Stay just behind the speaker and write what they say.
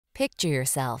Picture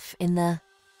yourself in the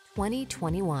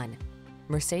 2021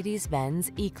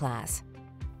 Mercedes-Benz E-Class.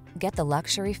 Get the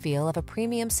luxury feel of a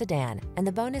premium sedan and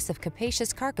the bonus of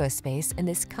capacious cargo space in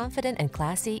this confident and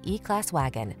classy E-Class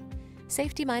wagon.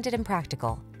 Safety-minded and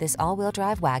practical, this all-wheel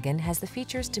drive wagon has the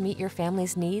features to meet your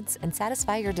family's needs and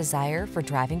satisfy your desire for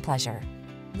driving pleasure.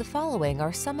 The following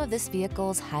are some of this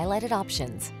vehicle's highlighted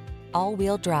options: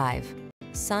 all-wheel drive,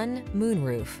 sun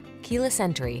moonroof, keyless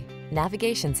entry,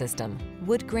 navigation system,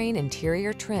 wood grain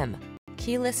interior trim,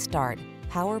 keyless start,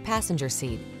 power passenger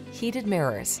seat, heated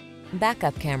mirrors,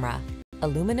 backup camera,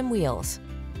 aluminum wheels.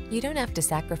 You don't have to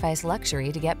sacrifice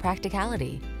luxury to get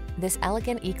practicality. This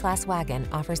elegant E-Class wagon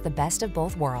offers the best of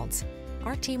both worlds.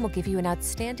 Our team will give you an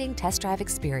outstanding test drive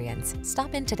experience.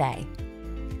 Stop in today.